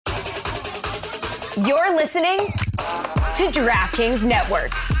You're listening to DraftKings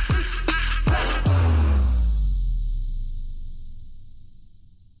Network.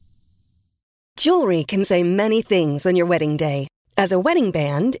 Jewelry can say many things on your wedding day. As a wedding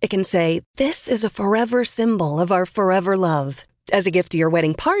band, it can say, "This is a forever symbol of our forever love." As a gift to your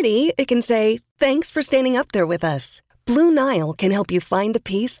wedding party, it can say, "Thanks for standing up there with us." Blue Nile can help you find the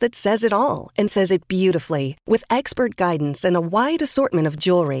piece that says it all and says it beautifully, with expert guidance and a wide assortment of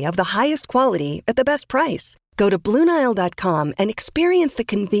jewelry of the highest quality at the best price. Go to BlueNile.com and experience the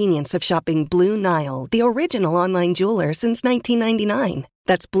convenience of shopping Blue Nile, the original online jeweler since 1999.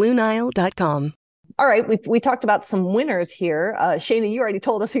 That's BlueNile.com. All right, we talked about some winners here. Shayna, you already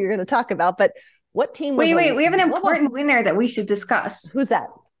told us who you're going to talk about, but what team was Wait, we have an important winner that we should discuss. Who's that?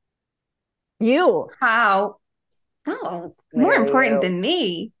 You. How? No, more important than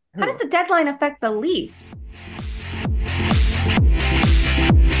me. How does the deadline affect the Leafs?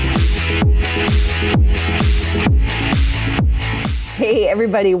 Hey,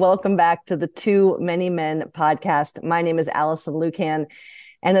 everybody. Welcome back to the Too Many Men podcast. My name is Allison Lucan.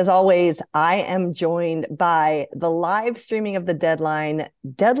 And as always, I am joined by the live streaming of the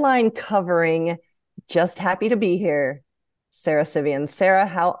deadline covering. Just happy to be here, Sara Civian. Sara,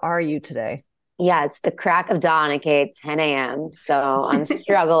 how are you today? Yeah, it's the crack of dawn, aka 10 a.m. So I'm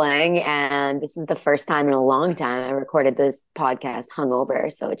struggling. And this is the first time in a long time I recorded this podcast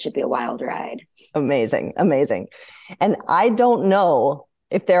hungover. So it should be a wild ride. Amazing. And I don't know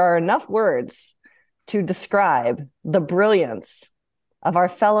if there are enough words to describe the brilliance of our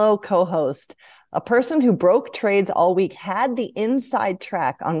fellow co-host, a person who broke trades all week, had the inside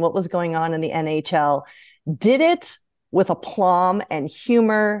track on what was going on in the NHL, did it with aplomb and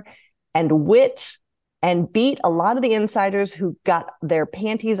humor and wit, and beat a lot of the insiders who got their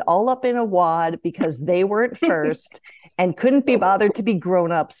panties all up in a wad because they weren't first and couldn't be bothered to be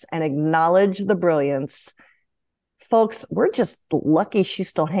grown-ups and acknowledge the brilliance. Folks, we're just lucky she's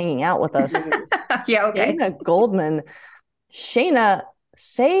still hanging out with us. Yeah, okay. Shayna Goldman. Shayna,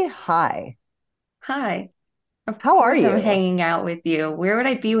 say hi. Hi. How are you? I'm hanging out with you. Where would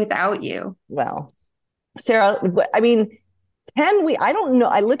I be without you? Well, Sara, I mean, I don't know.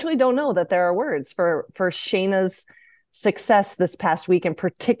 I literally don't know that there are words for Shayna's success this past week in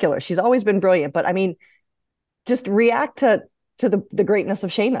particular. She's always been brilliant, but I mean, just react to the greatness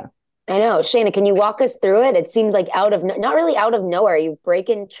of Shayna. I know. Shayna, can you walk us through it? It seemed like not really out of nowhere. You've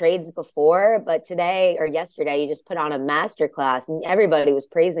broken trades before, but today or yesterday, you just put on a masterclass and everybody was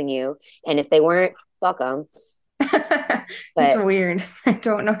praising you. And if they weren't, fuck them. It's weird. I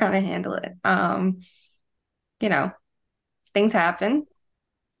don't know how to handle it. Things happen.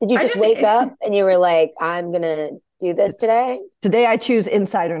 Did you just wake up and you were like, I'm going to do this today? Today I choose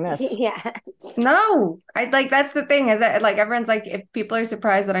insiderness. Yeah. No, that's the thing is that everyone's like, if people are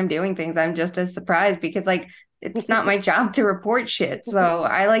surprised that I'm doing things, I'm just as surprised because it's not my job to report shit. So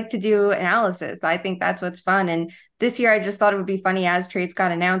I like to do analysis. I think that's what's fun. And this year I just thought it would be funny as trades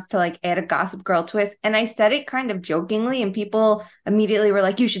got announced to add a Gossip Girl twist. And I said it kind of jokingly and people immediately were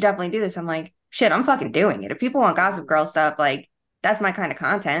like, you should definitely do this. I'm like, shit, I'm fucking doing it. If people want Gossip Girl stuff, that's my kind of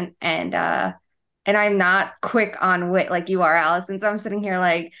content. And I'm not quick on wit like you are, Allison. So I'm sitting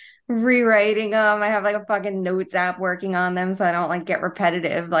here rewriting them. I have a fucking notes app working on them so I don't get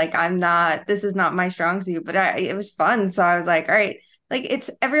repetitive. This is not my strong suit, but it was fun. So I was like, all right, it's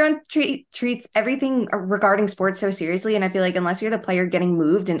everyone treats everything regarding sports so seriously. And I feel like unless you're the player getting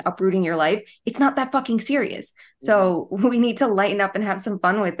moved and uprooting your life, it's not that fucking serious. So we need to lighten up and have some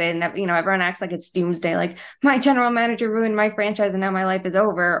fun with it. And, everyone acts like it's doomsday. My general manager ruined my franchise and now my life is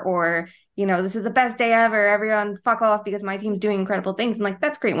over. Or, this is the best day ever. Everyone fuck off because my team's doing incredible things. And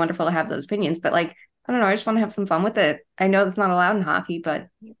that's great, wonderful to have those opinions. But I don't know. I just want to have some fun with it. I know that's not allowed in hockey, but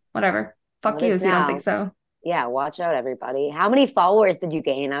whatever. Fuck you if you don't think so. Yeah, watch out, everybody. How many followers did you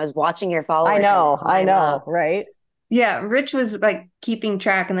gain? I was watching your followers. I know, right? Yeah, Rich was keeping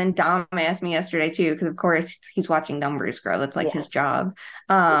track, and then Dom asked me yesterday too, because of course he's watching numbers grow. That's his job.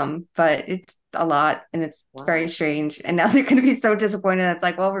 But it's a lot, and it's very strange. And now they're going to be so disappointed.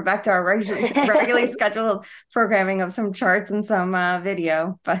 That's well, we're back to our regularly scheduled programming of some charts and some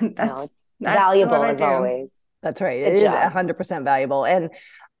video. But that's valuable as always. That's right. It is 100% valuable, and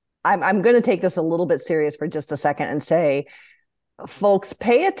I'm going to take this a little bit serious for just a second and say, folks,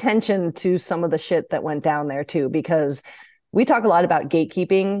 pay attention to some of the shit that went down there too, because we talk a lot about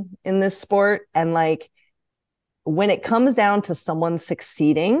gatekeeping in this sport. And when it comes down to someone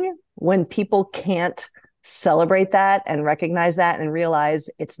succeeding, when people can't celebrate that and recognize that and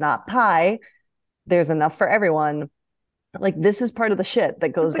realize it's not pie, there's enough for everyone. This is part of the shit that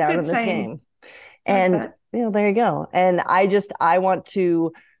goes down in this game. And, there you go. And I want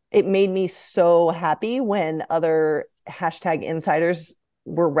to it made me so happy when other hashtag insiders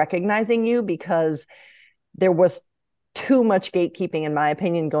were recognizing you, because there was too much gatekeeping, in my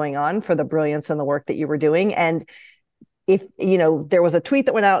opinion, going on for the brilliance and the work that you were doing. And if, there was a tweet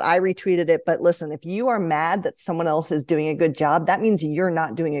that went out, I retweeted it. But listen, if you are mad that someone else is doing a good job, that means you're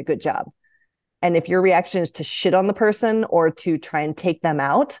not doing a good job. And if your reaction is to shit on the person or to try and take them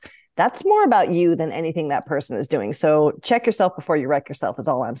out, that's more about you than anything that person is doing. So check yourself before you wreck yourself is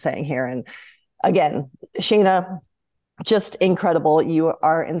all I'm saying here. And again, Shayna, just incredible. You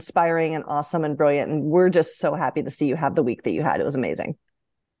are inspiring and awesome and brilliant. And we're just so happy to see you have the week that you had. It was amazing.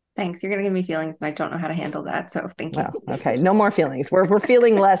 Thanks. You're going to give me feelings and I don't know how to handle that. So thank you. Well, okay. No more feelings. We're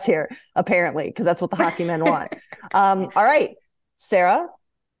feeling less here, apparently, because that's what the hockey men want. All right, Sarah,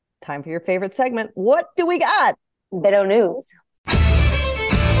 time for your favorite segment. What do we got? Bit-O news.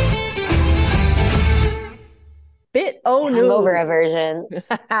 Bit-O news. Hangover version.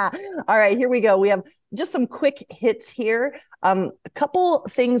 All right, here we go. We have just some quick hits here. A couple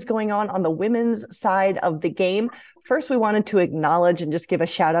things going on the women's side of the game. First, we wanted to acknowledge and just give a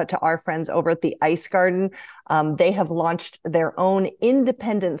shout out to our friends over at the Ice Garden. They have launched their own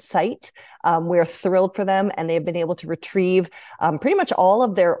independent site. We're thrilled for them, and they've been able to retrieve pretty much all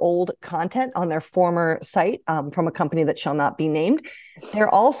of their old content on their former site from a company that shall not be named. They're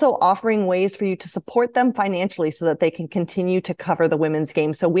also offering ways for you to support them financially so that they can continue to cover the women's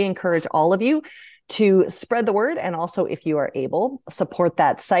game. So we encourage all of you to spread the word, and also, if you are able, support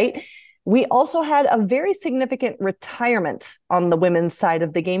that site. We also had a very significant retirement on the women's side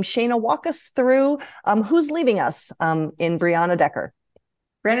of the game. Shayna, walk us through who's leaving us in Brianna Decker.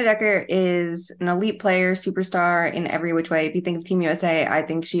 Brianna Decker is an elite player, superstar in every which way. If you think of Team USA, I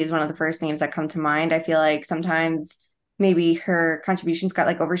think she is one of the first names that come to mind. I feel like sometimes maybe her contributions got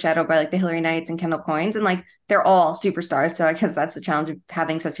like overshadowed by like the Hillary Knights and Kendall Coynes, and like they're all superstars. So I guess that's the challenge of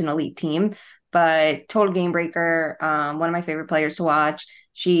having such an elite team. But total game breaker, one of my favorite players to watch.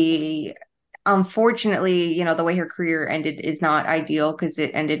 She, unfortunately, the way her career ended is not ideal because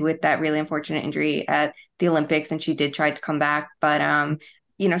it ended with that really unfortunate injury at the Olympics, and she did try to come back. But,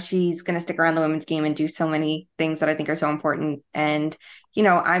 she's going to stick around the women's game and do so many things that I think are so important. And,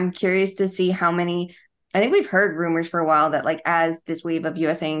 I'm curious to see how many, I think we've heard rumors for a while that like as this wave of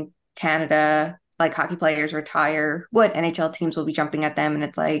USA and Canada, like hockey players retire, what NHL teams will be jumping at them. And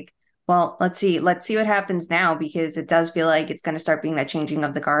it's like, well, let's see what happens now, because it does feel like it's going to start being that changing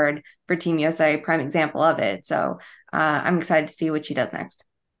of the guard for Team USA, prime example of it. So I'm excited to see what she does next.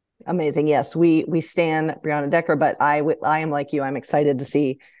 Amazing. Yes, we stan Brianna Decker, but I am like you. I'm excited to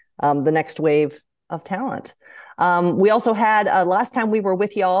see the next wave of talent. We also had last time we were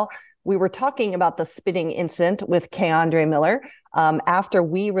with y'all, we were talking about the spitting incident with K'Andre Miller. After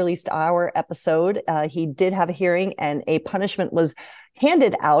we released our episode, he did have a hearing and a punishment was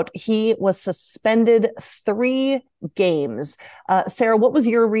handed out. He was suspended 3 games. Sarah, what was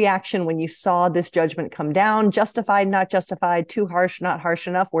your reaction when you saw this judgment come down? Justified, not justified, too harsh, not harsh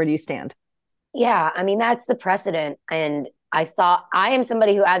enough? Where do you stand? Yeah, I mean, that's the precedent. And I am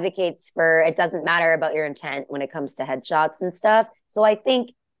somebody who advocates for it doesn't matter about your intent when it comes to headshots and stuff. So I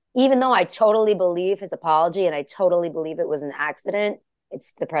think even though I totally believe his apology and I totally believe it was an accident,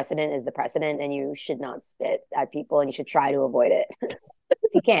 the precedent is the precedent, and you should not spit at people and you should try to avoid it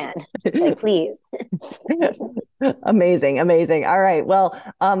if you can. Just like, please. Amazing. All right. Well,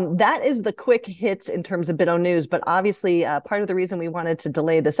 that is the quick hits in terms of Bit-O news, but obviously part of the reason we wanted to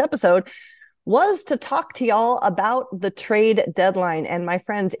delay this episode was to talk to y'all about the trade deadline. And my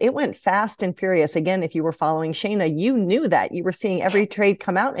friends, it went fast and furious. Again, if you were following Shayna, you knew that. You were seeing every trade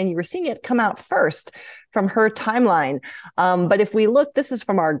come out, and you were seeing it come out first from her timeline. But if we look, this is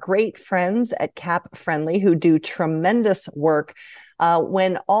from our great friends at Cap Friendly, who do tremendous work.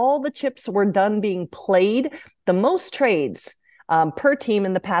 When all the chips were done being played, the most trades per team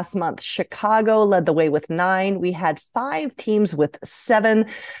in the past month, Chicago led the way with 9. We had 5 teams with 7.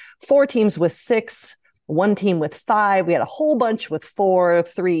 4 teams with 6, 1 team with 5. We had a whole bunch with 4,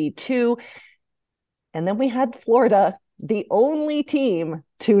 3, 2. And then we had Florida, the only team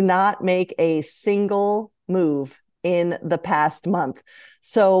to not make a single move in the past month.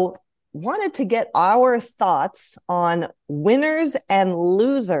 So wanted to get our thoughts on winners and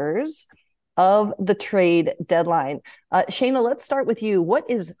losers of the trade deadline. Shayna, let's start with you.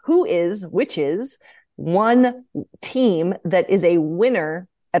 Which is one team that is a winner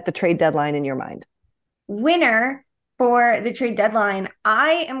at the trade deadline in your mind? Winner for the trade deadline,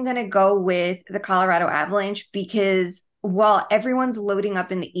 I am going to go with the Colorado Avalanche, because while everyone's loading up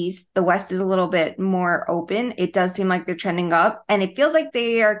in the East, the West is a little bit more open. It does seem like they're trending up, and it feels like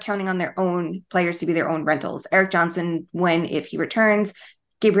they are counting on their own players to be their own rentals. Erik Johnson, if he returns,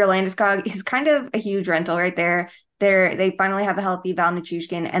 Gabriel Landeskog is kind of a huge rental right there. They finally have a healthy Val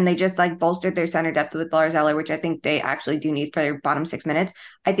Nichushkin, and they just like bolstered their center depth with Lars Eller, which I think they actually do need for their bottom 6 minutes.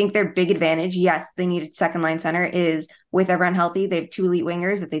 I think their big advantage, yes, they need a second line center, is with everyone healthy. They have 2 elite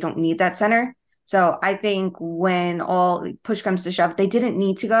wingers that they don't need that center. So I think when all push comes to shove, they didn't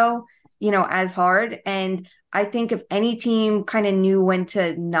need to go, as hard. And I think if any team kind of knew when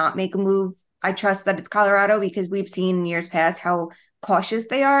to not make a move, I trust that it's Colorado, because we've seen in years past how cautious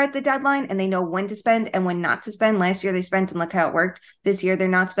they are at the deadline, and they know when to spend and when not to spend. Last year they spent and look how it worked. This year they're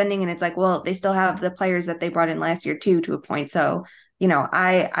not spending, and it's like, well, they still have the players that they brought in last year too, to a point. So,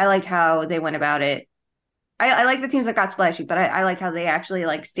 I like how they went about it. I like the teams that got splashy, but I like how they actually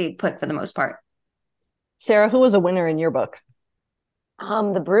like stayed put for the most part. Sarah, who was a winner in your book?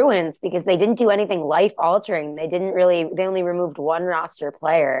 The Bruins, because they didn't do anything life altering. They only removed 1 roster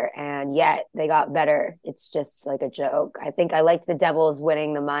player, and yet they got better. It's just like a joke. I think I liked the Devils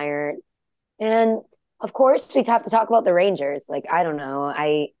winning the Meyer. And of course we have to talk about the Rangers. Like, I don't know.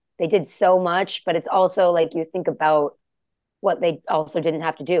 They did so much, but it's also like you think about what they also didn't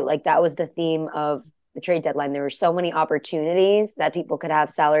have to do. Like, that was the theme of the trade deadline. There were so many opportunities that people could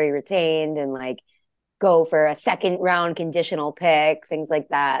have salary retained and like go for a second round conditional pick, things like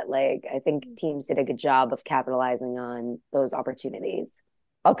that. Like, I think teams did a good job of capitalizing on those opportunities.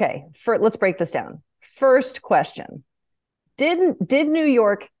 Okay, let's break this down. First question. Did New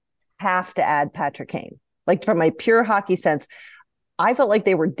York have to add Patrick Kane? Like, from my pure hockey sense, I felt like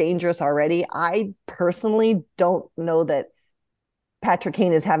they were dangerous already. I personally don't know that Patrick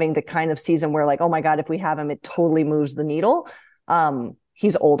Kane is having the kind of season where, like, oh my God, if we have him, it totally moves the needle.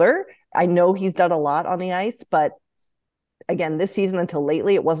 He's older. I know he's done a lot on the ice, but again, this season until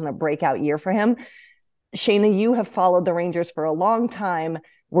lately, it wasn't a breakout year for him. Shayna, you have followed the Rangers for a long time.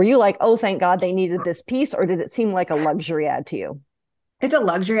 Were you like, oh, thank God they needed this piece, or did it seem like a luxury add to you? It's a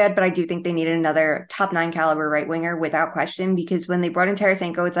luxury add, but I do think they needed another top 9 caliber right winger without question, because when they brought in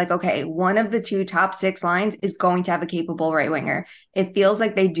Tarasenko, it's like, okay, one of the 2 top 6 lines is going to have a capable right winger. It feels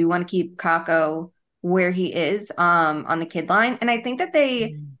like they do want to keep Kakko where he is on the kid line. And I think that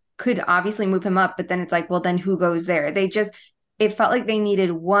they could obviously move him up, but then it's like, well, then who goes there? It felt like they needed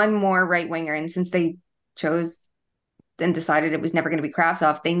one more right winger. And since they chose and decided it was never going to be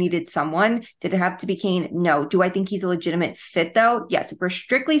Kravtsov, they needed someone. Did it have to be Kane? No. Do I think he's a legitimate fit though? Yes. If we're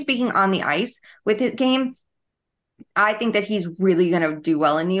strictly speaking on the ice with his game, I think that he's really going to do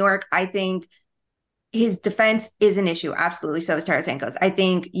well in New York. I think his defense is an issue. Absolutely. So is Tarasenko's. I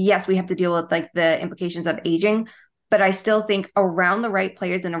think, yes, we have to deal with like the implications of aging, but I still think around the right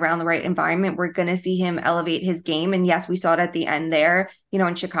players and around the right environment, we're going to see him elevate his game. And yes, we saw it at the end there,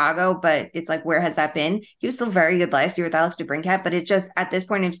 in Chicago, but it's like, where has that been? He was still very good last year with Alex DeBrincat, but it's just at this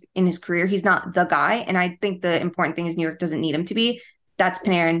point in his career, he's not the guy. And I think the important thing is New York doesn't need him to be. That's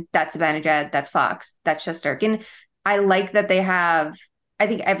Panarin, that's Zibanejad, that's Fox, that's Shesterkin. I like that they have, I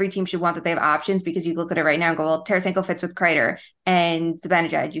think every team should want that they have options, because you look at it right now and go, well, Tarasenko fits with Kreider and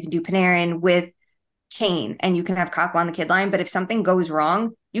Zibanejad. You can do Panarin with Kane and you can have Kakko on the kid line. But if something goes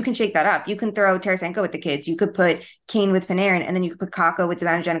wrong, you can shake that up. You can throw Tarasenko with the kids. You could put Kane with Panarin, and then you could put Kakko with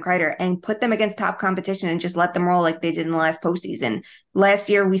Zibanejad and Kreider and put them against top competition and just let them roll like they did in the last postseason. Last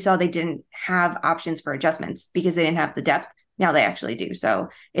year, we saw they didn't have options for adjustments because they didn't have the depth. Now they actually do. So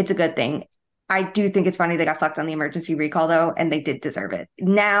it's a good thing. I do think it's funny they got fucked on the emergency recall, though, and they did deserve it.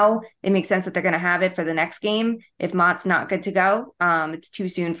 Now it makes sense that they're going to have it for the next game. If Mott's not good to go, it's too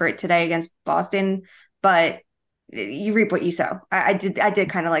soon for it today against Boston, but you reap what you sow. I did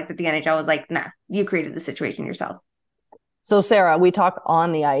kind of like that the NHL was like, nah, you created the situation yourself. So Sarah, we talk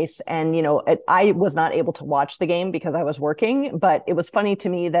on the ice, and, I was not able to watch the game because I was working, but it was funny to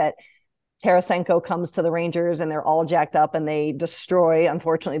me that Tarasenko comes to the Rangers and they're all jacked up and they destroy,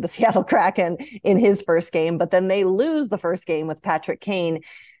 unfortunately, the Seattle Kraken in his first game, but then they lose the first game with Patrick Kane.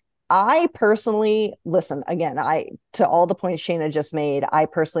 I personally, listen, again, to all the points Shayna just made, I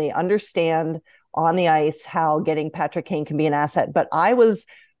personally understand on the ice how getting Patrick Kane can be an asset, but I was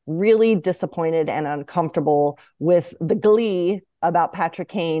really disappointed and uncomfortable with the glee about Patrick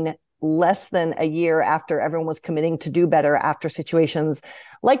Kane less than a year after everyone was committing to do better after situations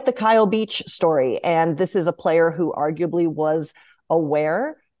like the Kyle Beach story. And this is a player who arguably was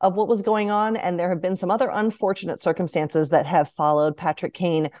aware of what was going on. And there have been some other unfortunate circumstances that have followed Patrick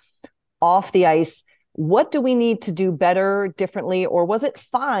Kane off the ice. What do we need to do better, differently? Or was it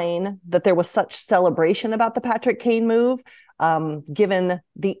fine that there was such celebration about the Patrick Kane move, given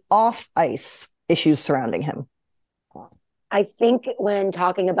the off-ice issues surrounding him? I think when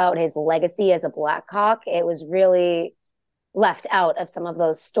talking about his legacy as a Blackhawk, it was really left out of some of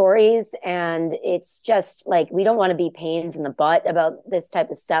those stories. And it's just like, we don't want to be pains in the butt about this type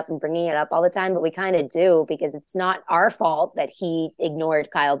of stuff and bringing it up all the time, but we kind of do, because it's not our fault that he ignored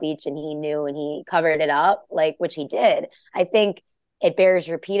Kyle Beach and he knew and he covered it up, like, which he did. I think it bears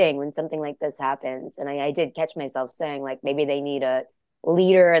repeating when something like this happens. And I did catch myself saying, like, maybe they need a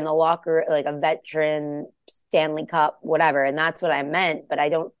leader in the locker, like a veteran, Stanley Cup, whatever. And that's what I meant. But I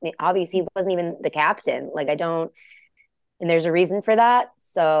don't, obviously he wasn't even the captain. Like, I don't, and there's a reason for that.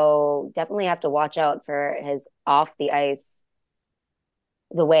 So definitely have to watch out for his off the ice,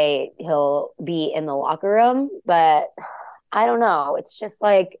 the way he'll be in the locker room. But I don't know. It's just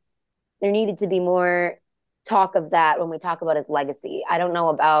like there needed to be more talk of that when we talk about his legacy. I don't know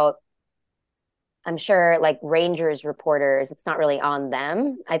about, I'm sure, like, Rangers reporters, it's not really on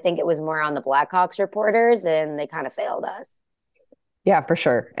them. I think it was more on the Blackhawks reporters, and they kind of failed us. Yeah, for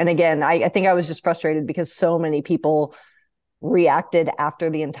sure. And again, I think I was just frustrated because so many people reacted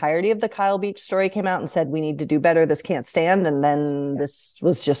after the entirety of the Kyle Beach story came out and said, we need to do better. This can't stand. And then this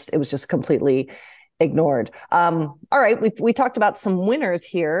was just, it was just completely ignored. All right. We talked about some winners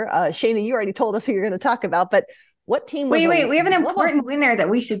here. Shayna, you already told us who you're going to talk about, but what team was Wait, we have an important winner that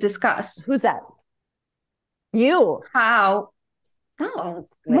we should discuss. Who's that? You. How? Oh,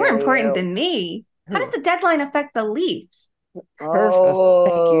 more important than me. How does the deadline affect the Leafs? Perfect.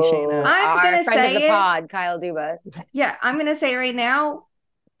 Thank you, Shayna. I'm going to say the pod, Kyle Dubas. Yeah, I'm going to say right now,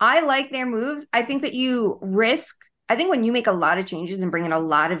 I like their moves. I think that you risk, I think when you make a lot of changes and bring in a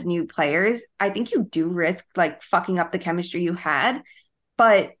lot of new players, I think you do risk like fucking up the chemistry you had.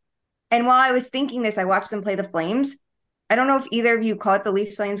 But, and while I was thinking this, I watched them play the Flames. I don't know if either of you caught the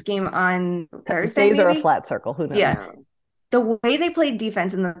Leafs Flames game on Thursday. Days are a flat circle. Who knows? Yeah. The way they played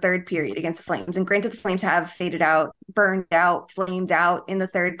defense in the third period against the Flames, and granted the Flames have faded out, burned out, flamed out in the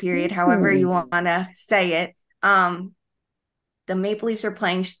third period, however you want to say it. The Maple Leafs are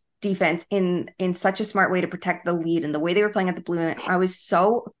playing defense in such a smart way to protect the lead, and the way they were playing at the blue line, I was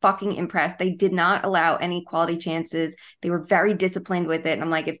so fucking impressed. They did not allow any quality chances. They were very disciplined with it. And I'm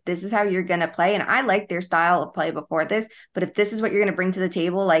like, if this is how you're going to play, and I liked their style of play before this, but if this is what you're going to bring to the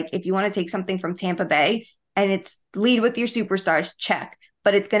table, like if you want to take something from Tampa Bay, and it's lead with your superstars, check.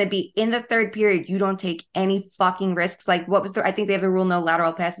 But it's going to be in the third period. You don't take any fucking risks. Like I think they have the rule, no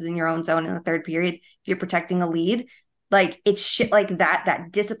lateral passes in your own zone in the third period if you're protecting a lead. Like it's shit like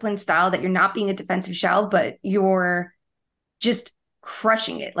that disciplined style that you're not being a defensive shell, but you're just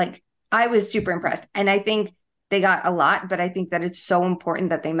crushing it. Like I was super impressed. And I think they got a lot, but I think that it's so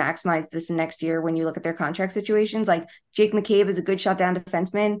important that they maximize this next year when you look at their contract situations. Like Jake McCabe is a good shutdown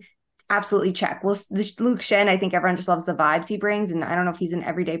defenseman. Absolutely check. Well, Luke Schenn, I think everyone just loves the vibes he brings. And I don't know if he's an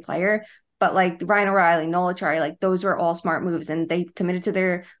everyday player, but like Ryan O'Reilly, Noel Acciari, like those were all smart moves, and they committed to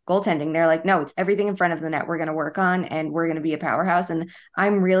their goaltending. They're like, no, it's everything in front of the net we're going to work on, and we're going to be a powerhouse. And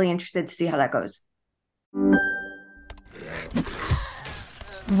I'm really interested to see how that goes.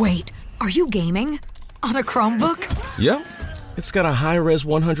 Wait, are you gaming? On a Chromebook? Yep. It's got a high-res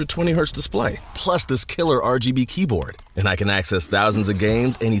 120 hertz display, plus this killer RGB keyboard. And I can access thousands of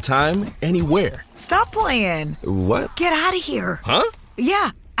games anytime, anywhere. Stop playing. What? Get out of here. Huh?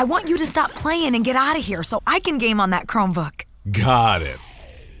 Yeah, I want you to stop playing and get out of here so I can game on that Chromebook. Got it.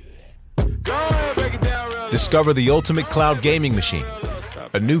 Discover the ultimate cloud gaming machine,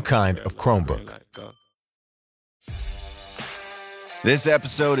 a new kind of Chromebook. This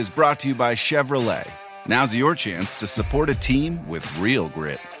episode is brought to you by Chevrolet. Now's your chance to support a team with real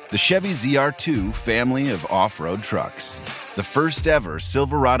grit. The Chevy ZR2 family of off-road trucks. The first ever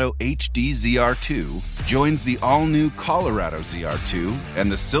Silverado HD ZR2 joins the all-new Colorado ZR2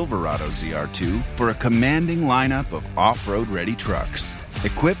 and the Silverado ZR2 for a commanding lineup of off-road ready trucks,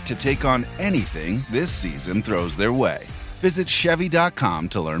 equipped to take on anything this season throws their way. Visit Chevy.com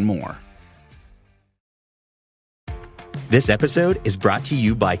to learn more. This episode is brought to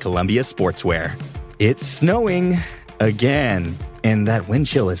you by Columbia Sportswear. It's snowing again, and that wind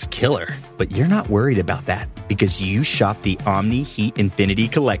chill is killer. But you're not worried about that because you shop the Omni Heat Infinity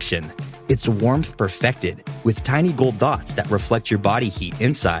Collection. It's warmth perfected with tiny gold dots that reflect your body heat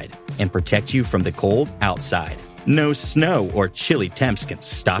inside and protect you from the cold outside. No snow or chilly temps can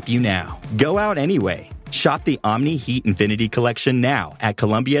stop you now. Go out anyway. Shop the Omni Heat Infinity Collection now at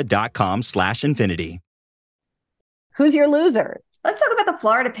Columbia.com/infinity. Who's your loser? Let's talk about the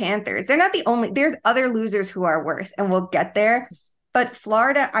Florida Panthers. They're not the only, there's other losers who are worse, and we'll get there. But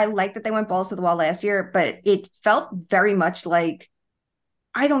Florida, I like that they went balls to the wall last year, but it felt very much like,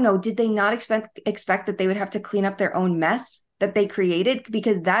 I don't know, did they not expect that they would have to clean up their own mess that they created?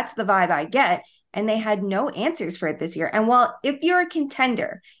 Because that's the vibe I get. and they had no answers for it this year. And while if you're a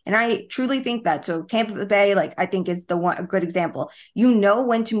contender, and I truly think that, so Tampa Bay, like I think is a good example, you know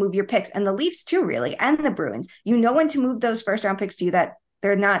when to move your picks, and the Leafs too, really, and the Bruins, you know when to move those first round picks to you that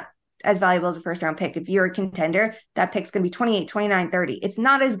they're not as valuable as a first round pick. If you're a contender, that pick's going to be 28, 29, 30. It's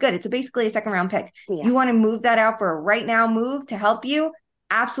not as good. It's basically a second round pick. Yeah. You want to move that out for a right now move to help you?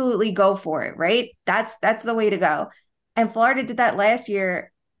 Absolutely go for it, right? That's the way to go. And Florida did that last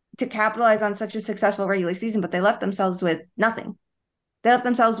year to capitalize on such a successful regular season, but they left themselves with nothing. They left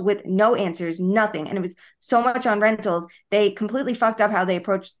themselves with no answers, nothing. And it was so much on rentals. They completely fucked up how they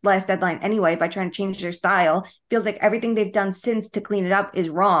approached last deadline anyway by trying to change their style. Feels like everything they've done since to clean it up is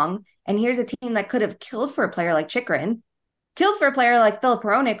wrong. And here's a team that could have killed for a player like Chychrun, killed for a player like Filip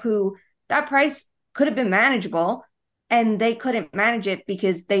Hronek, who that price could have been manageable, and they couldn't manage it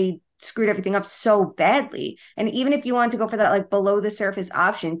because they screwed everything up so badly. And even if you want to go for that like below the surface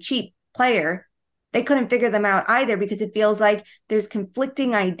option, cheap player, they couldn't figure them out either, because it feels like there's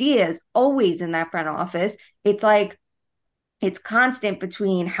conflicting ideas always in that front office. It's like it's constant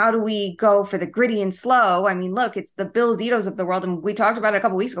between how do we go for the gritty and slow. I mean, look, it's the Bill Zitos of the world. And we talked about it a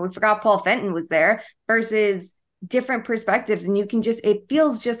couple of weeks ago. We forgot Paul Fenton was there, versus different perspectives. And you can just, it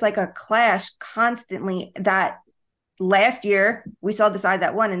feels just like a clash constantly, that last year we saw the side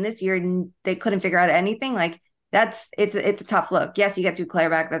that won, and this year they couldn't figure out anything. Like, it's a tough look. Yes, you get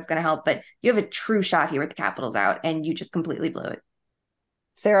Duclair back, that's going to help, but you have a true shot here with the Capitals out, and you just completely blew it.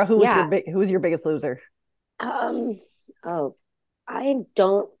 Sarah, who was your biggest loser? I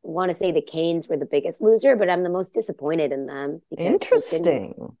don't want to say the Canes were the biggest loser, but I'm the most disappointed in them.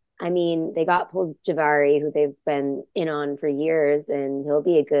 Interesting. I mean, they got Puljujarvi, who they've been in on for years, and he'll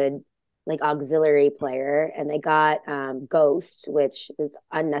be a good like auxiliary player. And they got Ghost, which is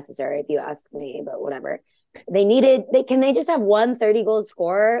unnecessary if you ask me, but whatever. Can they just have one 30-goal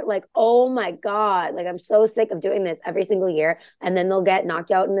scorer? Like, oh my God, like I'm so sick of doing this every single year. And then they'll get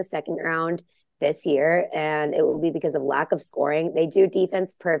knocked out in the second round this year, and it will be because of lack of scoring. They do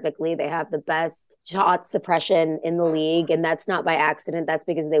defense perfectly. They have the best shot suppression in the league, and that's not by accident. That's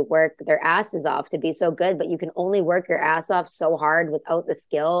because they work their asses off to be so good, but you can only work your ass off so hard without the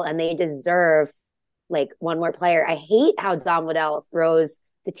skill, and they deserve like one more player. I hate how Don Waddell throws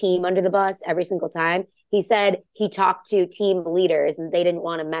the team under the bus every single time. He said he talked to team leaders and they didn't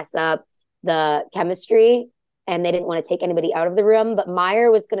want to mess up the chemistry and they didn't want to take anybody out of the room. But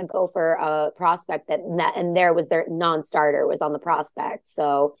Meyer was going to go for a prospect and there was their non-starter was on the prospect.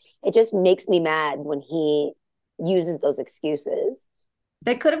 So it just makes me mad when he uses those excuses.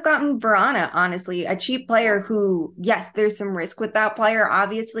 They could have gotten Vrana, honestly, a cheap player who, yes, there's some risk with that player,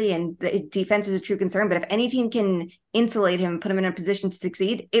 obviously, and the defense is a true concern. But if any team can insulate him, put him in a position to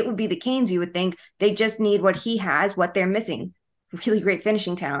succeed, it would be the Canes, you would think. They just need what he has, what they're missing. Really great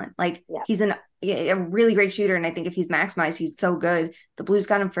finishing talent. Like, he's a really great shooter, and I think if he's maximized, he's so good. The Blues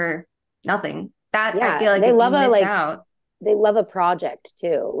got him for nothing. I feel like they love out. They love a project,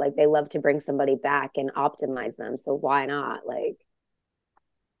 too. Like, they love to bring somebody back and optimize them. So why not? Like,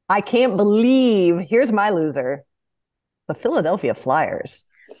 I can't believe, here's my loser, the Philadelphia Flyers.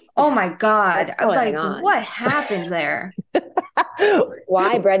 Oh my God. I'm like, what happened there?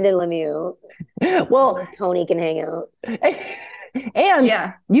 Why Brendan Lemieux? Well, Tony can hang out.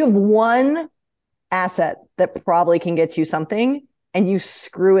 And you have one asset that probably can get you something, and you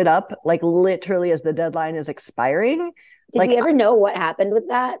screw it up like literally as the deadline is expiring. Did we ever know what happened with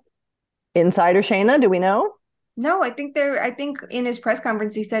that? Insider Shayna, do we know? No, I think in his press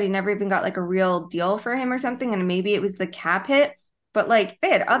conference, he said he never even got like a real deal for him or something. And maybe it was the cap hit, but like they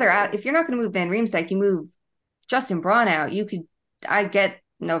had if you're not going to move Van Riemsdyk, you move Justin Braun out. I get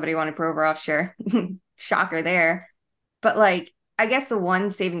nobody wanted Provorov, sure. Shocker there. But like, I guess the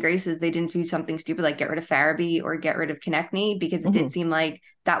one saving grace is they didn't do something stupid like get rid of Farabee or get rid of Konechny, because it did seem like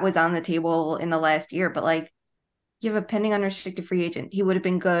that was on the table in the last year. But like, you have a pending unrestricted free agent. He would have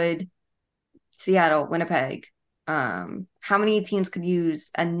been good. Seattle, Winnipeg. How many teams could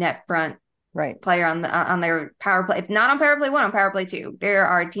use a net front player on their power play? If not on power play 1, on power play 2, there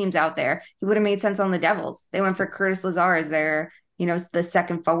are teams out there. He would have made sense on the Devils. They went for Curtis Lazar as their, the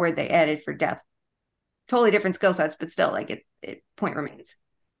second forward they added for depth. Totally different skill sets, but still, like it point remains.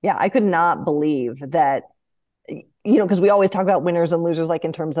 Yeah, I could not believe that, because we always talk about winners and losers, like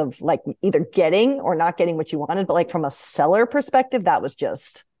in terms of like either getting or not getting what you wanted, but like from a seller perspective, that was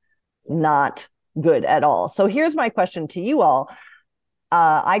just not good at all. So here's my question to you all.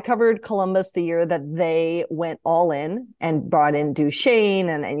 I covered Columbus the year that they went all in and brought in Duchesne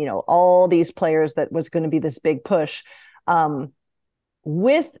and all these players that was going to be this big push.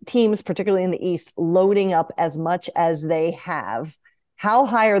 With teams, particularly in the East, loading up as much as they have how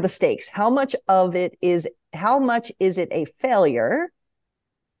high are the stakes? How much is it a failure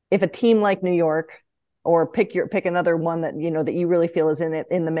if a team like New York, or pick another one that that you really feel is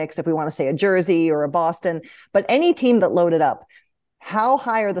in the mix, if we want to say a Jersey or a Boston, but any team that loaded up, how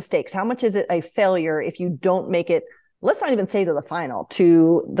high are the stakes? How much is it a failure if you don't make it, let's not even say to the final,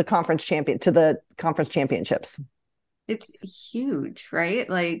 to the conference championships? It's huge, right?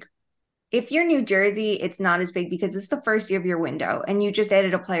 Like, if you're New Jersey, it's not as big because it's the first year of your window, and you just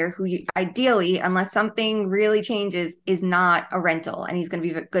added a player who ideally, unless something really changes, is not a rental, and he's going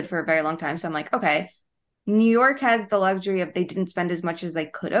to be good for a very long time. So I'm like, okay, New York has the luxury of they didn't spend as much as they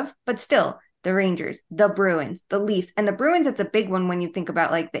could have, but still, the Rangers, the Bruins, the Leafs, and the Bruins, it's a big one when you think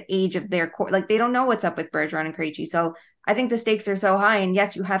about like the age of their core. Like, they don't know what's up with Bergeron and Krejci. So I think the stakes are so high, and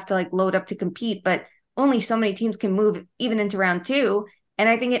yes, you have to like load up to compete, but only so many teams can move even into round 2. And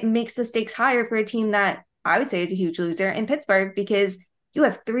I think it makes the stakes higher for a team that I would say is a huge loser in Pittsburgh, because you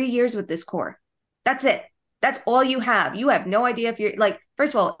have 3 years with this core. That's it. That's all you have. You have no idea if you're like,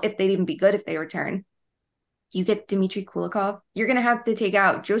 first of all, if they'd even be good if they return. You get Dmitry Kulikov, you're going to have to take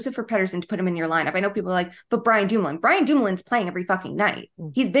out Joseph or Pettersson to put him in your lineup. I know people are like, but Brian Dumoulin's playing every fucking night.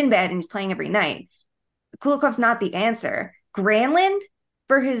 He's been bad and he's playing every night. Kulikov's not the answer. Granlund,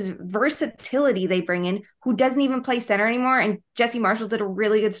 for his versatility they bring in, who doesn't even play center anymore. And Jesse Marshall did a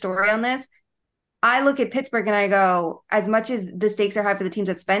really good story on this. I look at Pittsburgh and I go, as much as the stakes are high for the teams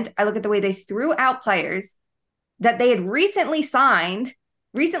that spent, I look at the way they threw out players that they had recently signed.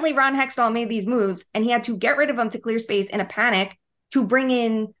 Recently, Ron Hextall made these moves, and he had to get rid of them to clear space in a panic to bring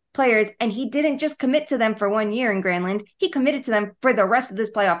in players. And he didn't just commit to them for 1 year in Granlund. He committed to them for the rest of this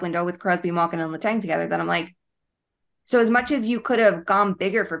playoff window with Crosby, Malkin, and Letang together. That I'm like, so as much as you could have gone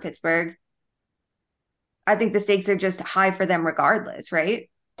bigger for Pittsburgh, I think the stakes are just high for them regardless, right?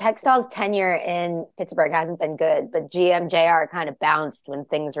 Hextall's tenure in Pittsburgh hasn't been good, but GM JR kind of bounced when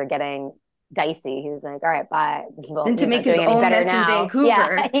things were getting dicey. He was like, all right, bye. Well, and to make his own mess in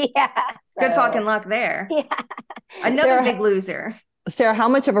Vancouver. Yeah. So, good fucking luck there. Yeah. Another Sarah, big loser. Sarah, how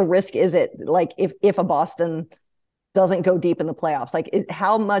much of a risk is it, like, if a Boston doesn't go deep in the playoffs? Like,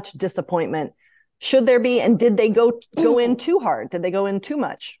 how much disappointment should there be? And did they go in too hard? Did they go in too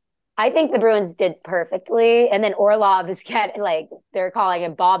much? I think the Bruins did perfectly. And then Orlov is they're calling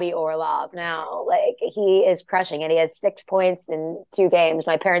him Bobby Orlov now. Like, he is crushing it. He has 6 points in 2 games.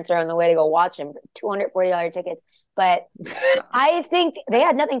 My parents are on the way to go watch him. $240 tickets. But I think they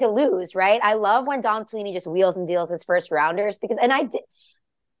had nothing to lose, right? I love when Don Sweeney just wheels and deals his first rounders, because,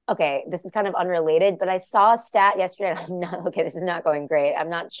 okay, this is kind of unrelated, but I saw a stat yesterday. This is not going great. I'm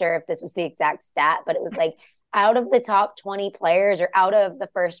not sure if this was the exact stat, but it was like, out of the top 20 players, or out of the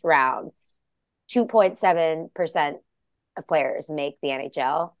first round, 2.7% of players make the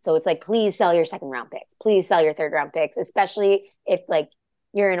NHL. So it's like, please sell your second round picks. Please sell your third round picks, especially if like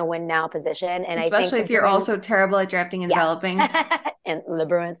you're in a win now position. And especially I think if you're also terrible at drafting and developing. And the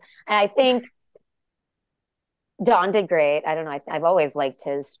Bruins. And I think Don did great. I don't know. I've always liked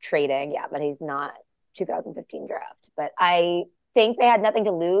his trading. Yeah, but he's not 2015 draft. But I think they had nothing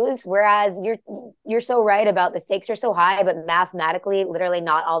to lose, whereas you're so right about the stakes are so high, but mathematically, literally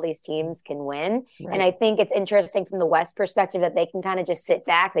not all these teams can win. Right. And I think it's interesting from the West perspective that they can kind of just sit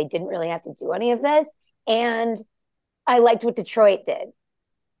back. They didn't really have to do any of this. And I liked what Detroit did.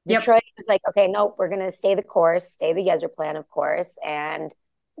 Detroit was like, okay, nope, we're going to stay the course, stay the Yezzer plan, of course. And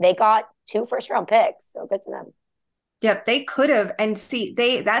they got 2 first-round picks, so good for them. Yep, they could have. And see,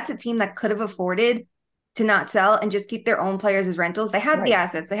 that's a team that could have afforded to not sell and just keep their own players as rentals. They have the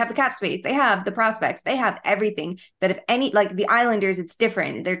assets, they have the cap space, they have the prospects, they have everything that if any, like the Islanders, it's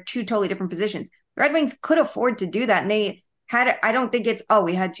different. They're 2 totally different positions. The Red Wings could afford to do that. And they had, I don't think it's,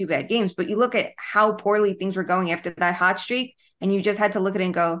 we had 2 bad games, but you look at how poorly things were going after that hot streak, and you just had to look at it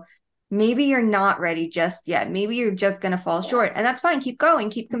and go, maybe you're not ready just yet. Maybe you're just going to fall short. And that's fine. Keep going,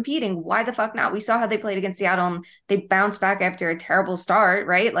 keep competing. Why the fuck not? We saw how they played against Seattle and they bounced back after a terrible start,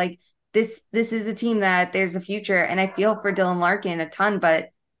 right? Like, This is a team that there's a future, and I feel for Dylan Larkin a ton, but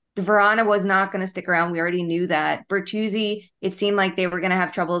Vrana was not going to stick around. We already knew that. Bertuzzi, it seemed like they were going to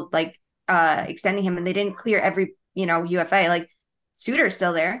have trouble extending him, and they didn't clear every UFA. Like, Suter's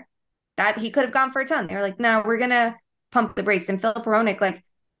still there. That he could have gone for a ton. They were like, no, we're going to pump the brakes. And Filip Hronek, like,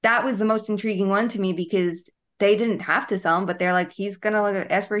 that was the most intriguing one to me, because they didn't have to sell him, but they're like, he's going to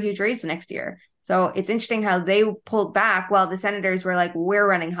ask for a huge raise next year. So it's interesting how they pulled back while the Senators were like, we're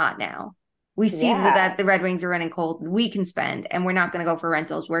running hot now. We see that the Red Wings are running cold. We can spend, and we're not going to go for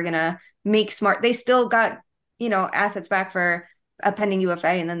rentals. We're going to make smart. They still got, assets back for a pending UFA,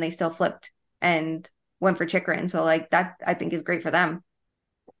 and then they still flipped and went for Chychrun. So like that, I think is great for them.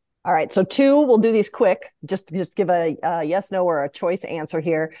 All right. So 2, we'll do these quick. Just give a yes, no, or a choice answer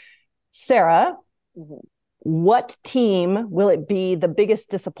here. Sarah, what team will it be the biggest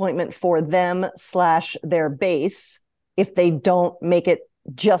disappointment for them / their base if they don't make it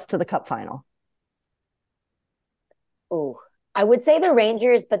just to the Cup final? Ooh, I would say the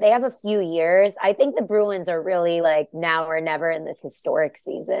Rangers, but they have a few years. I think the Bruins are really like now or never in this historic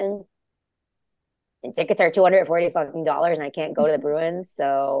season. And tickets are $240 fucking dollars, and I can't go to the Bruins.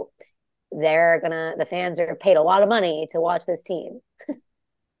 So the fans are paid a lot of money to watch this team.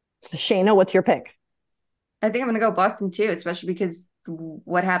 So Shayna, what's your pick? I think I'm going to go Boston too, especially because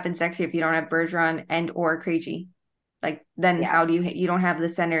what happens next year if you don't have Bergeron and or Krejci? Like, then how do you don't have the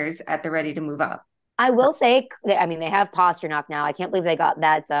centers at the ready to move up? I will say, I mean, they have Pasternak now. I can't believe they got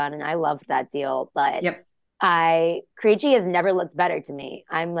that done, and I loved that deal. But Krejci has never looked better to me.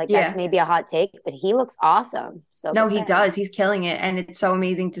 I'm like, that's maybe a hot take, but he looks awesome. So no, he does. He's killing it, and it's so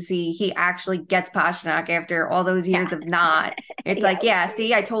amazing to see he actually gets Pasternak after all those years of not. It's like,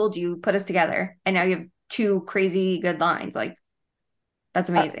 see, I told you, put us together, and now you have 2 crazy good lines. Like,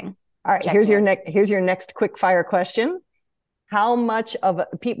 that's amazing. All right, here's your next quick fire question. How much of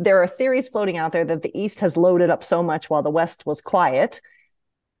there are theories floating out there that the East has loaded up so much while the West was quiet.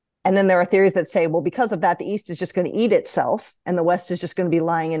 And then there are theories that say, well, because of that, the East is just going to eat itself and the West is just going to be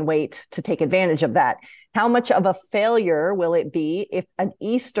lying in wait to take advantage of that. How much of a failure will it be if an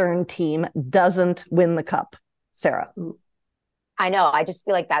Eastern team doesn't win the Cup? Sarah? I know. I just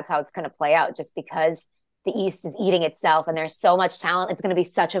feel like that's how it's going to play out, just because the East is eating itself and there's so much talent. It's going to be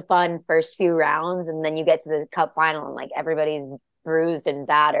such a fun first few rounds. And then you get to the Cup final and like everybody's bruised and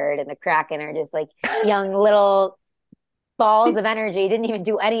battered, and the Kraken are just like young little balls of energy, didn't even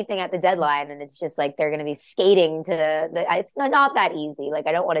do anything at the deadline. And it's just like, they're going to be skating to it's not that easy. Like,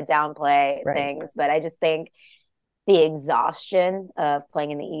 I don't want to downplay things, but I just think the exhaustion of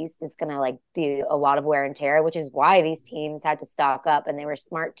playing in the East is going to like be a lot of wear and tear, which is why these teams had to stock up, and they were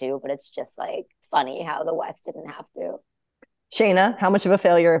smart to, but it's just like funny how the West didn't have to. Shayna, how much of a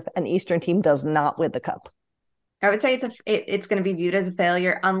failure if an Eastern team does not win the Cup? I would say it's going to be viewed as a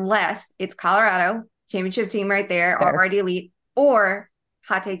failure unless it's Colorado, championship team right there, already elite, or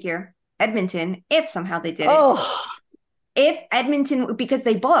hot take here, Edmonton, if somehow they did it. If Edmonton, because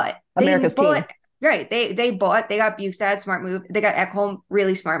they bought America's team. Right. They bought, they got Bukestad, smart move. They got Ekholm,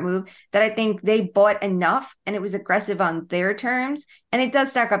 really smart move, that I think they bought enough and it was aggressive on their terms. And it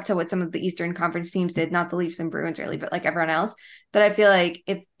does stack up to what some of the Eastern Conference teams did, not the Leafs and Bruins really, but like everyone else. That I feel like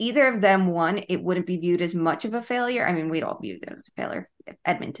if either of them won, it wouldn't be viewed as much of a failure. I mean, we'd all view it as a failure if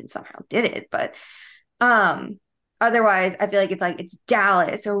Edmonton somehow did it, but otherwise, I feel like if like it's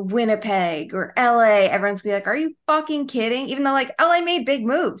Dallas or Winnipeg or LA, everyone's gonna be like, are you fucking kidding? Even though like LA made big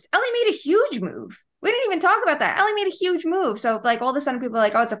moves. LA made a huge move. We didn't even talk about that. LA made a huge move. So like all of a sudden people are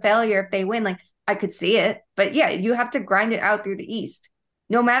like, oh, it's a failure if they win. Like, I could see it. But yeah, you have to grind it out through the East.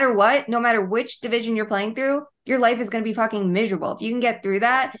 No matter what, no matter which division you're playing through, your life is going to be fucking miserable. If you can get through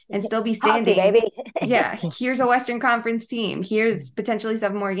that and still be standing, Hockey, baby. yeah, here's a Western Conference team. Here's potentially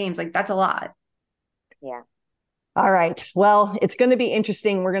 7 more games. Like, that's a lot. Yeah. All right. Well, it's going to be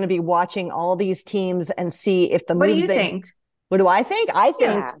interesting. We're going to be watching all these teams and see if the moves. What do you think? What do I think?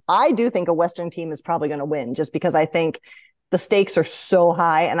 I do think a Western team is probably going to win, just because I think the stakes are so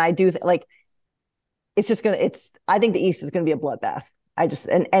high, and I do like it's just going to. I think the East is going to be a bloodbath.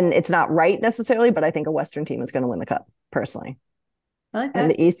 And it's not right necessarily, but I think a Western team is going to win the Cup personally. I like that. And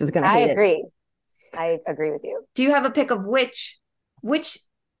the East is going to. I agree with you. Do you have a pick of which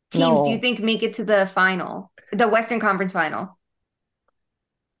teams do you think make it to the final, the Western Conference final?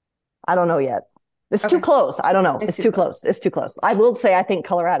 I don't know yet. It's too close. I don't know. It's too close. It's too close. I will say I think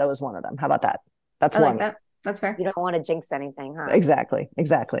Colorado is one of them. How about that? That's one. Like that. That's fair. You don't want to jinx anything, huh? Exactly.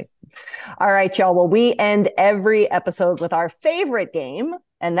 All right, y'all. Well, we end every episode with our favorite game,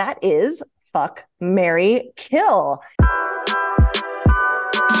 and that is Fuck, Marry, Kill.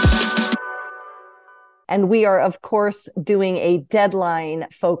 And we are, of course, doing a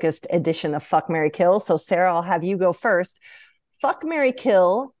deadline-focused edition of Fuck, Marry, Kill. So, Sarah, I'll have you go first. Fuck, Marry,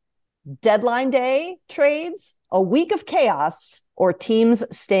 Kill, deadline day trades, a week of chaos, or teams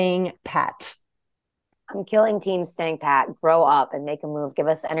staying pat? I'm killing teams staying pat. Grow up and make a move. Give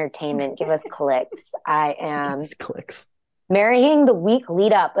us entertainment. Give us clicks. I am marrying the week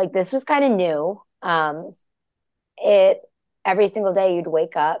lead up. Like, this was kind of new. Every single day you'd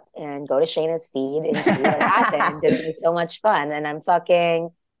wake up and go to Shayna's feed and see what happened. And it was so much fun. And I'm fucking,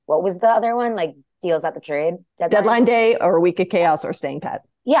 what was the other one? Like, deals at the trade? Deadline day or a week of chaos or staying pat?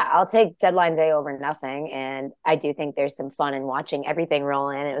 Yeah, I'll take deadline day over nothing. And I do think there's some fun in watching everything roll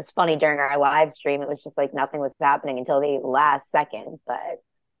in. It was funny during our live stream. It was just like nothing was happening until the last second. But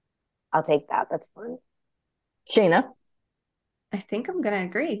I'll take that. That's fun. Shayna? I think I'm going to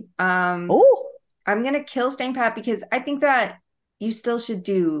agree. Oh, I'm going to kill staying pat because I think that you still should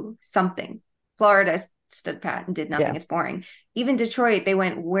do something. Florida stood pat and did nothing. Yeah. It's boring. Even Detroit, they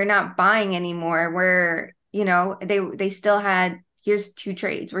went, we're not buying anymore. We're, they still had, here's 2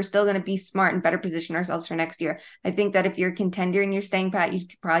 trades. We're still going to be smart and better position ourselves for next year. I think that if you're a contender and you're staying pat, you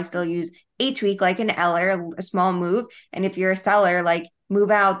could probably still use a tweak like an Eller, a small move. And if you're a seller, like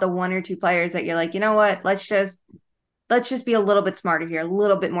move out the 1 or 2 players that you're like, you know what, let's just be a little bit smarter here, a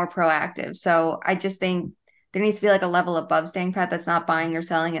little bit more proactive. So I just think there needs to be like a level above staying pat that's not buying or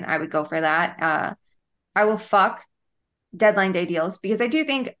selling. And I would go for that. I will fuck deadline day deals because I do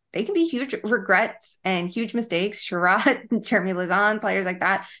think they can be huge regrets and huge mistakes. Sherrod, Jeremy Lauzon, players like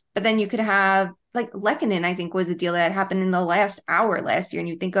that. But then you could have like Lehkonen, I think was a deal that happened in the last hour last year. And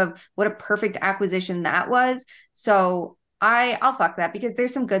you think of what a perfect acquisition that was. So I'll fuck that because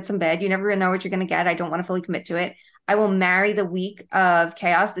there's some good, some bad. You never really know what you're going to get. I don't want to fully commit to it. I will marry the week of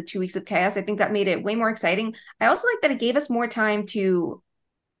chaos, the 2 weeks of chaos. I think that made it way more exciting. I also like that it gave us more time to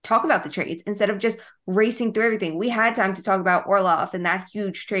talk about the trades instead of just racing through everything. We had time to talk about Orlov and that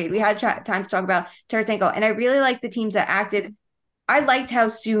huge trade. We had time to talk about Tarasenko. And I really like the teams that acted. I liked how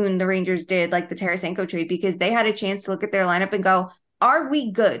soon the Rangers did like the Tarasenko trade because they had a chance to look at their lineup and go, are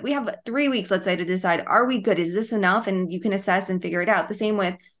we good? We have 3 weeks, let's say, to decide, are we good? Is this enough? And you can assess and figure it out. The same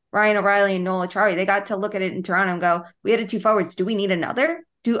with Ryan O'Reilly and Noel Acciari. They got to look at it in Toronto and go, we had 2 forwards. Do we need another?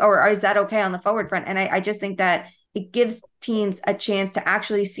 Or is that okay on the forward front? And I just think that it gives teams a chance to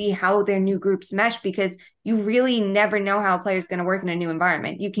actually see how their new groups mesh because you really never know how a player is going to work in a new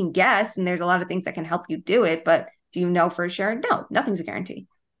environment. You can guess, and there's a lot of things that can help you do it, but do you know for sure? No, nothing's a guarantee.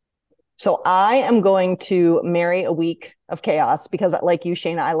 So I am going to marry a week of chaos because like you,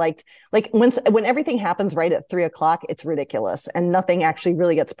 Shayna, I liked like when everything happens right at 3:00, it's ridiculous and nothing actually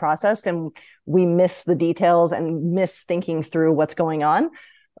really gets processed and we miss the details and miss thinking through what's going on.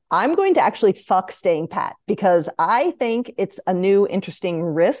 I'm going to actually fuck staying pat because I think it's a new, interesting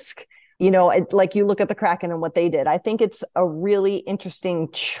risk. Like you look at the Kraken and what they did. I think it's a really interesting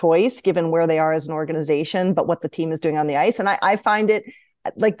choice given where they are as an organization, but what the team is doing on the ice. And I find it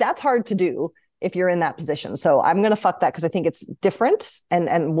like that's hard to do if you're in that position. So I'm going to fuck that because I think it's different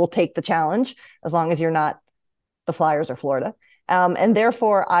and we'll take the challenge as long as you're not the Flyers or Florida. And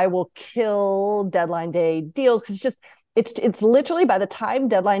therefore I will kill deadline day deals because it's literally by the time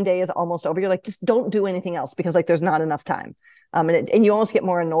deadline day is almost over, you're like, just don't do anything else because like there's not enough time. And you almost get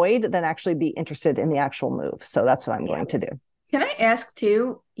more annoyed than actually be interested in the actual move. So that's what I'm going to do. Can I ask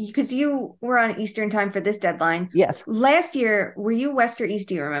too, because you were on Eastern time for this deadline. Yes. Last year, were you West or East?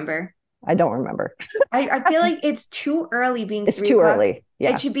 Do you remember? I don't remember. I feel like it's too early being It's too early.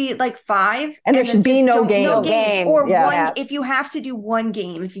 Yeah. It should be like 5. And there should be no games. No games. Or one, if you have to do one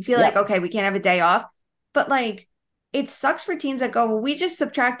game, if you feel like, okay, we can't have a day off. But like, it sucks for teams that go, well, we just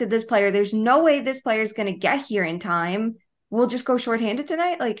subtracted this player. There's no way this player is going to get here in time. We'll just go shorthanded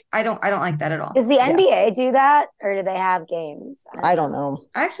tonight. Like, I don't like that at all. Does the NBA do that or do they have games? I don't know.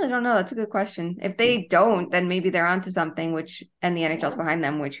 I actually don't know. That's a good question. If they don't, then maybe they're onto something, and the NHL's behind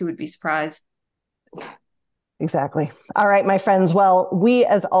them, who would be surprised? Exactly. All right, my friends. Well, we,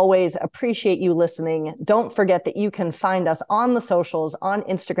 as always, appreciate you listening. Don't forget that you can find us on the socials, on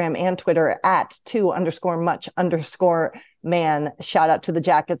Instagram and Twitter at 2_much_man. Shout out to the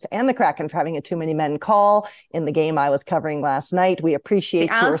Jackets and the Kraken for having a too many men call in the game I was covering last night. We appreciate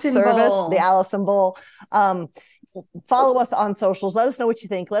your service. The Allison Bowl. Follow us on socials. Let us know what you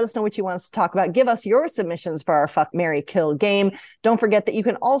think. Let us know what you want us to talk about. Give us your submissions for our Fuck, Marry, Kill game. Don't forget that you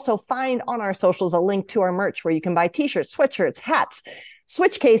can also find on our socials a link to our merch where you can buy t-shirts, sweatshirts, hats,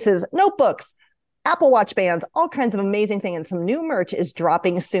 switch cases, notebooks, Apple Watch bands, all kinds of amazing things. And some new merch is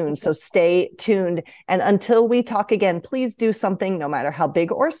dropping soon. So stay tuned. And until we talk again, please do something, no matter how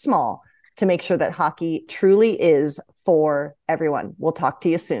big or small, to make sure that hockey truly is for everyone. We'll talk to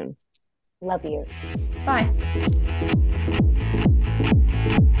you soon. Love you. Bye.